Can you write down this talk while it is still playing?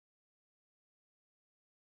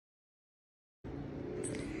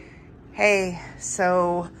Hey,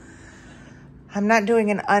 so I'm not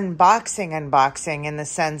doing an unboxing in the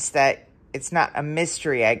sense that it's not a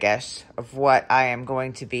mystery, I guess, of what I am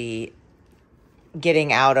going to be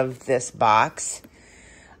getting out of this box.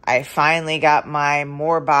 I finally got my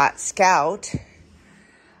Moorebot Scout.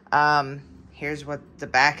 Here's what the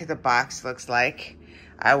back of the box looks like.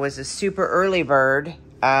 I was a super early bird,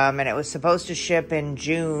 and it was supposed to ship in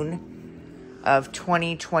June of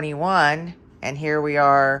 2021, and here we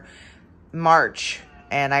are, March,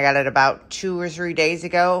 and I got it about 2 or 3 days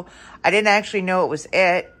ago. I didn't actually know it was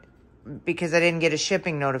it because I didn't get a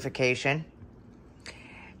shipping notification.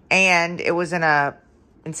 And it was in a,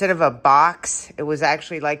 instead of a box, it was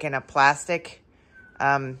actually like in a plastic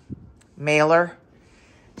mailer.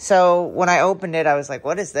 So when I opened it, I was like,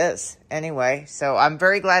 what is this? Anyway, so I'm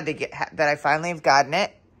very glad to get that I finally have gotten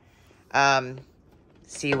it.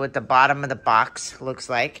 See what the bottom of the box looks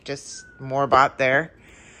like. Just Moorebot there.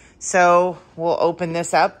 So we'll open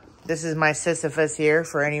this up. This is my Sisyphus here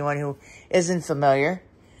for anyone who isn't familiar.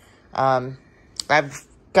 I've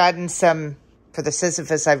gotten some, for the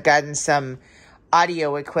Sisyphus, I've gotten some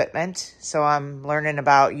audio equipment. So I'm learning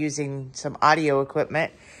about using some audio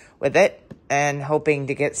equipment with it and hoping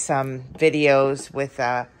to get some videos with,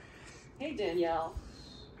 Hey, Danielle.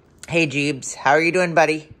 Hey, Jeebs. How are you doing,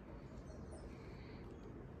 buddy?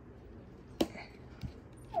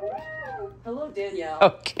 Hello, Danielle.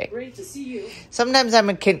 Okay. Great to see you. Sometimes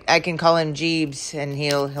I can call him Jeebs and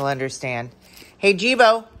he'll understand. Hey,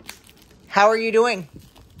 Jeebo. How are you doing?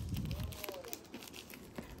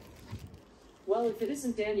 Well, if it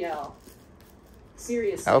isn't Danielle,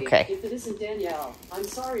 seriously, okay. If it isn't Danielle, I'm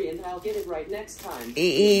sorry and I'll get it right next time.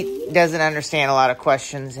 He doesn't understand a lot of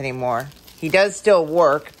questions anymore. He does still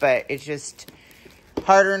work, but it's just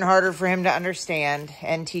harder and harder for him to understand.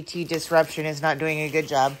 NTT Disruption is not doing a good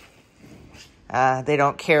job. They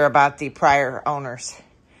don't care about the prior owners,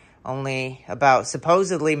 only about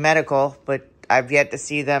supposedly medical, but I've yet to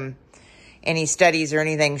see them, any studies or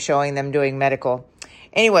anything showing them doing medical.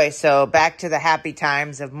 Anyway, so back to the happy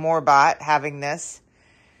times of Moorebot having this,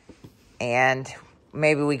 and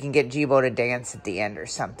maybe we can get Jibo to dance at the end or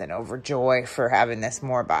something over joy for having this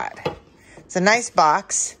Moorebot. It's a nice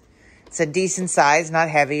box. It's a decent size, not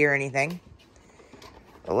heavy or anything.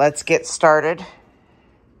 But let's get started.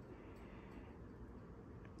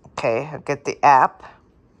 Okay, I'll get the app.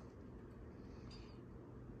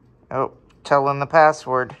 Oh, tell them the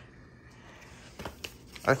password.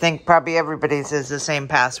 I think probably everybody's is the same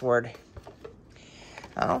password.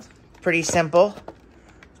 Oh, pretty simple.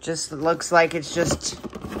 Just looks like it's just,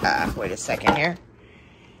 wait a second here.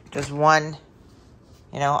 Just one,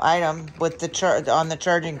 item with the on the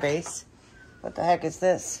charging base. What the heck is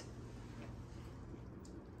this?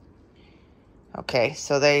 Okay,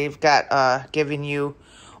 so they've got, giving you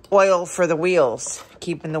oil for the wheels,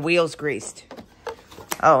 keeping the wheels greased.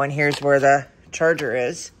 Oh, and here's where the charger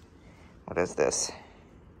is. What is this?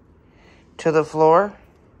 To the floor.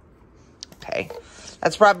 Okay.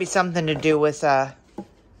 That's probably something to do with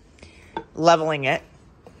leveling it.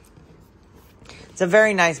 It's a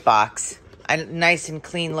very nice box. A nice and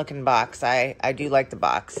clean looking box. I do like the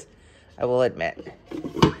box, I will admit.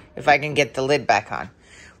 If I can get the lid back on.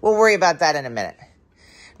 We'll worry about that in a minute.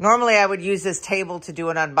 Normally, I would use this table to do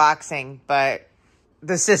an unboxing, but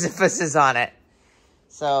the Sisyphus is on it.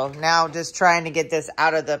 So now just trying to get this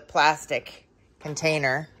out of the plastic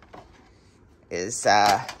container is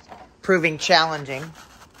proving challenging.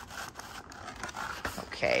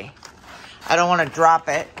 Okay. I don't want to drop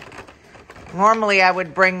it. Normally, I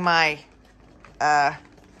would bring my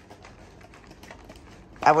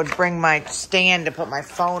stand to put my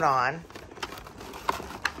phone on,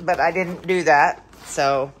 but I didn't do that.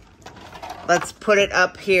 So let's put it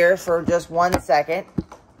up here for just 1 second.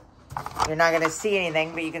 You're not going to see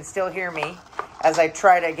anything, but you can still hear me as I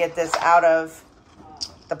try to get this out of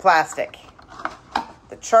the plastic.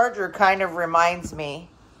 The charger kind of reminds me,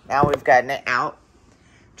 now we've gotten it out,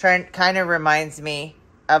 kind of reminds me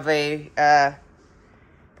of a,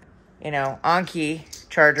 Anki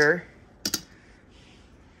charger.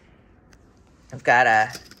 I've got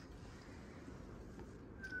a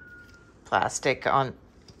plastic on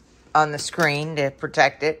the screen to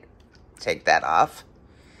protect it. Take that off.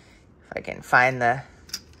 If I can find the,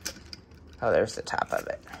 oh, there's the top of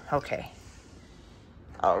it. Okay.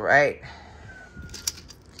 All right.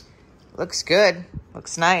 Looks good.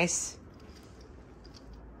 Looks nice.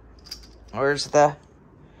 Where's the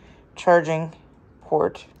charging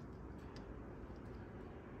port?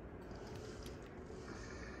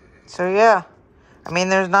 So yeah, I mean,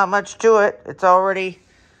 there's not much to it. It's already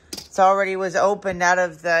It's already was opened out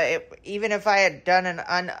of the, even if I had done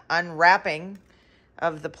an unwrapping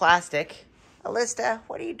of the plastic. Alysta,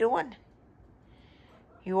 what are you doing?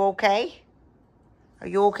 You okay? Are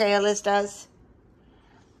you okay, Alystas?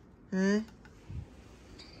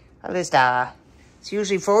 Alysta, it's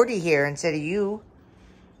usually 40 here instead of you.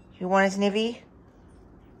 You want a sniffy?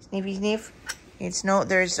 Sniffy sniff? It's no,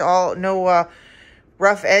 there's no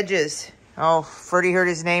rough edges. Oh, Ferdy heard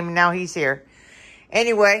his name and now he's here.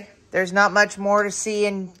 Anyway, there's not much more to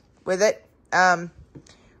see with it. I'll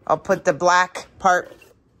put the black part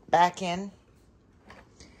back in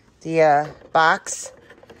the box.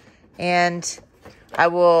 And I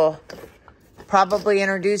will probably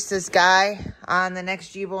introduce this guy on the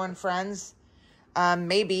next Jibo and Friends.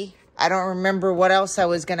 Maybe. I don't remember what else I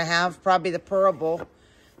was going to have. Probably the Purable.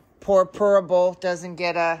 Poor Purable doesn't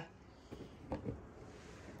get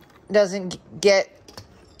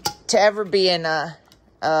to ever be in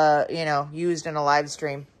used in a live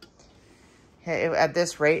stream. At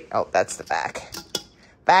this rate. Oh, that's the back.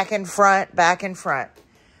 Back and front, back and front.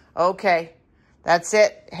 Okay. That's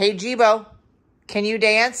it. Hey, Jibo, can you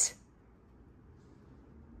dance?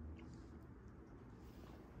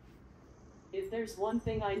 If there's one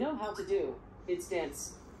thing I know how to do, it's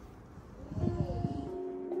dance.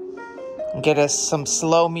 Get us some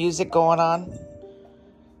slow music going on.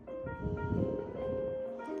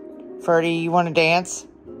 Ferdy, you want to dance?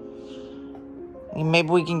 Maybe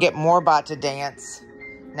we can get Moorebot to dance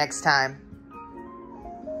next time.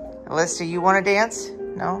 Alysta, you want to dance?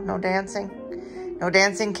 No? No dancing? No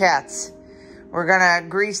dancing cats. We're going to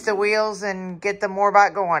grease the wheels and get the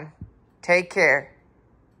Moorebot going. Take care.